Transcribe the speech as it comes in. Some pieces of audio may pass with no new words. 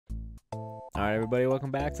Alright everybody,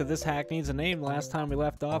 welcome back to This Hack Needs a Name. Last time we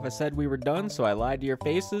left off, I said we were done, so I lied to your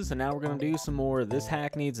faces, and now we're going to do some more This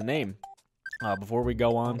Hack Needs a Name. Before we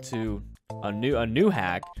go on to a new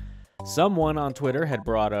hack, someone on Twitter had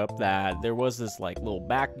brought up that there was this like little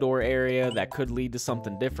backdoor area that could lead to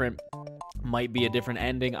something different. Might be a different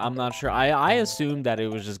ending, I'm not sure. I assumed that it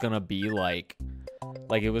was just going to be like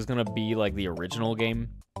it was going to be like the original game.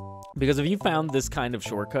 Because if you found this kind of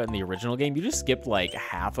shortcut in the original game, you just skipped like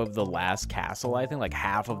half of the last castle, I think, like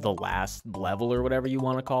half of the last level or whatever you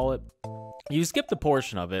want to call it. You skipped a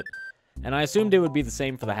portion of it, and I assumed it would be the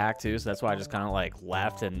same for the hack too, so that's why I just kind of like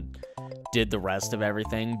left and did the rest of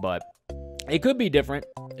everything, but it could be different.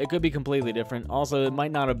 It could be completely different. Also, it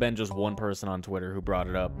might not have been just one person on Twitter who brought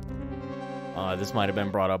it up. This might have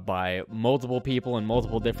been brought up by multiple people in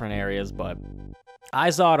multiple different areas, but I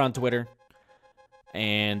saw it on Twitter.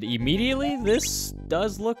 And immediately, this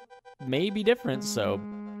does look maybe different, so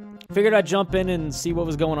figured I'd jump in and see what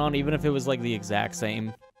was going on, even if it was like the exact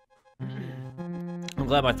same. I'm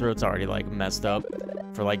glad my throat's already like messed up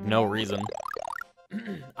for like no reason.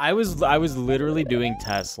 I was literally doing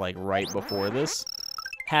tests like right before this.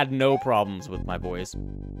 Had no problems with my voice,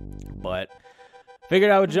 but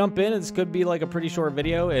figured I would jump in. This could be like a pretty short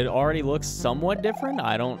video. It already looks somewhat different.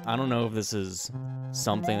 I don't know if this is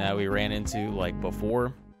something that we ran into like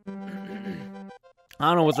before. I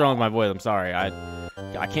don't know what's wrong with my voice. I'm sorry.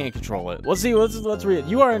 I can't control it. Let's see. Let's read it.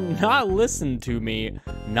 You are not listened to me.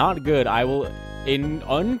 Not good. I will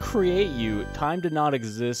uncreate you. Time to not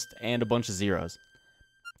exist and a bunch of zeros.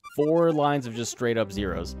 4 lines of just straight up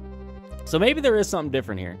zeros. So maybe there is something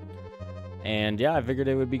different here. And yeah, I figured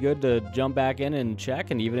it would be good to jump back in and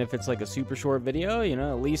check. And even if it's like a super short video, you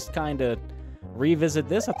know, at least kind of revisit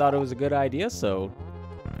this. I thought it was a good idea, so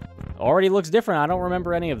already looks different. I don't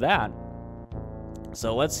remember any of that.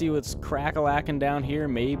 So let's see what's crack-a-lacking down here.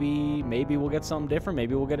 Maybe we'll get something different.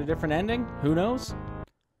 Maybe we'll get a different ending. Who knows?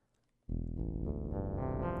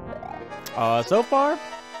 So far,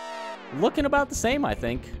 looking about the same, I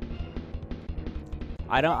think.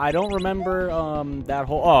 I don't remember that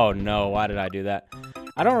whole. Oh no, why did I do that?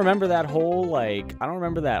 I don't remember that whole like. I don't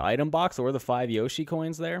remember that item box or the 5 Yoshi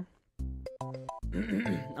coins there.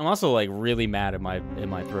 I'm also like really mad in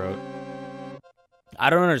my throat. I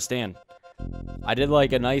don't understand. I did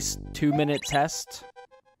like a nice 2-minute test.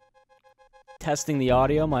 Testing the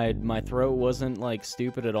audio. My throat wasn't like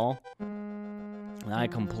stupid at all. And I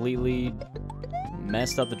completely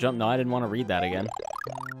messed up the jump. No, I didn't want to read that again.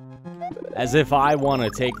 As if I want to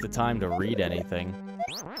take the time to read anything.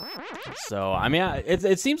 So, I mean,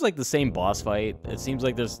 it seems like the same boss fight. It seems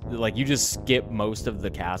like there's, like, you just skip most of the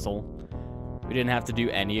castle. We didn't have to do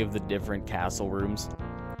any of the different castle rooms.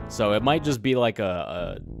 So, it might just be like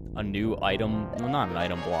a new item, well, not an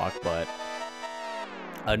item block, but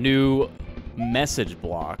a new message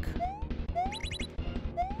block.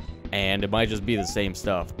 And it might just be the same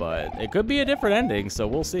stuff, but it could be a different ending, so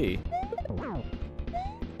we'll see.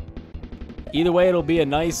 Either way, it'll be a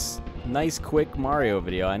nice quick Mario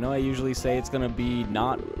video. I know I usually say it's gonna be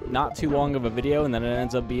not too long of a video, and then it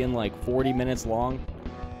ends up being like 40 minutes long.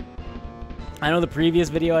 I know the previous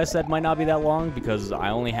video I said might not be that long because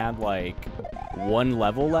I only had like 1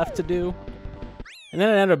 level left to do, and then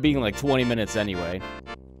it ended up being like 20 minutes anyway.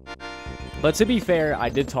 But to be fair, I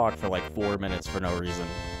did talk for like 4 minutes for no reason.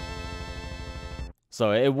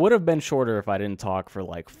 So it would have been shorter if I didn't talk for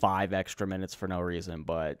like 5 extra minutes for no reason,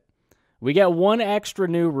 but we get 1 extra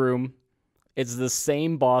new room. It's the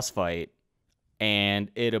same boss fight,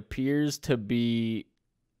 and it appears to be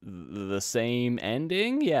the same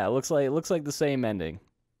ending. Yeah, it looks like the same ending.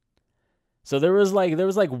 So there was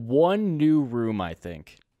like 1 new room, I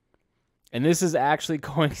think. And this is actually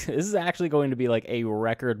going to be like a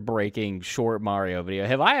record-breaking short Mario video.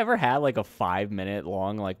 Have I ever had like a 5-minute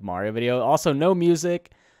long like Mario video? Also, no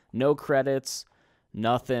music, no credits,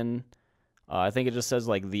 nothing. I think it just says,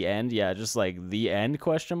 like, the end. Yeah, just, like, the end,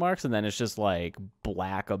 question marks. And then it's just, like,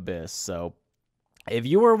 black abyss. So, if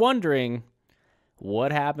you were wondering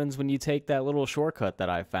what happens when you take that little shortcut that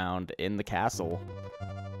I found in the castle,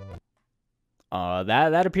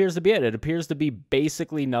 that appears to be it. It appears to be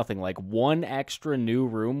basically nothing. Like, 1 extra new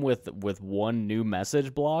room with 1 new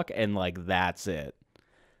message block, and, like, that's it.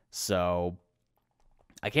 So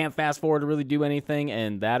I can't fast forward to really do anything,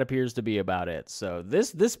 and that appears to be about it. So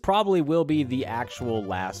this probably will be the actual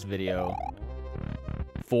last video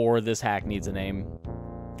for This Hack Needs a Name.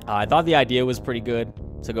 I thought the idea was pretty good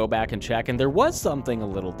to go back and check, and there was something a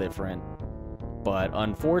little different, but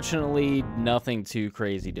unfortunately nothing too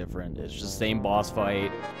crazy different. It's just same boss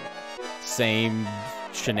fight, same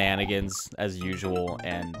shenanigans as usual,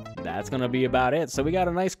 and that's gonna be about it. So we got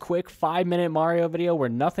a nice quick 5-minute Mario video where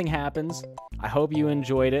nothing happens. I hope you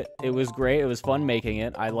enjoyed it. It was great. It was fun making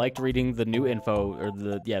it. I liked reading the new info, or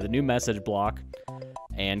the new message block,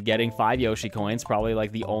 and getting 5 Yoshi coins. Probably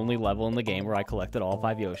like the only level in the game where I collected all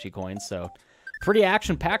 5 Yoshi coins. So pretty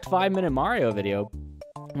action-packed 5-minute Mario video.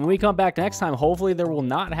 When we come back next time, hopefully there will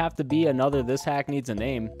not have to be another This Hack Needs a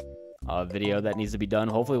Name video that needs to be done.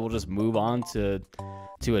 Hopefully we'll just move on to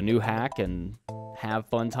a new hack and have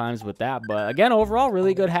fun times with that. But again, overall,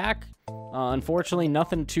 really good hack. Unfortunately,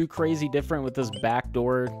 nothing too crazy different with this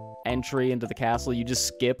backdoor entry into the castle. You just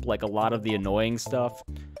skip like a lot of the annoying stuff,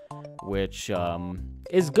 which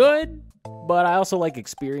is good, but I also like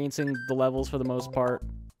experiencing the levels for the most part.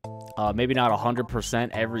 Maybe not 100%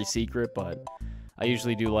 every secret, but I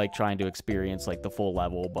usually do like trying to experience like the full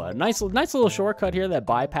level. But nice little shortcut here that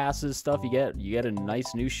bypasses stuff. You get a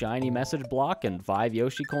nice new shiny message block and 5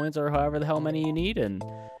 Yoshi coins, or however the hell many you need, and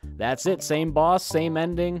that's it. Same boss, same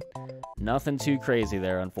ending. Nothing too crazy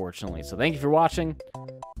there, unfortunately. So thank you for watching.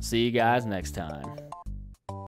 See you guys next time.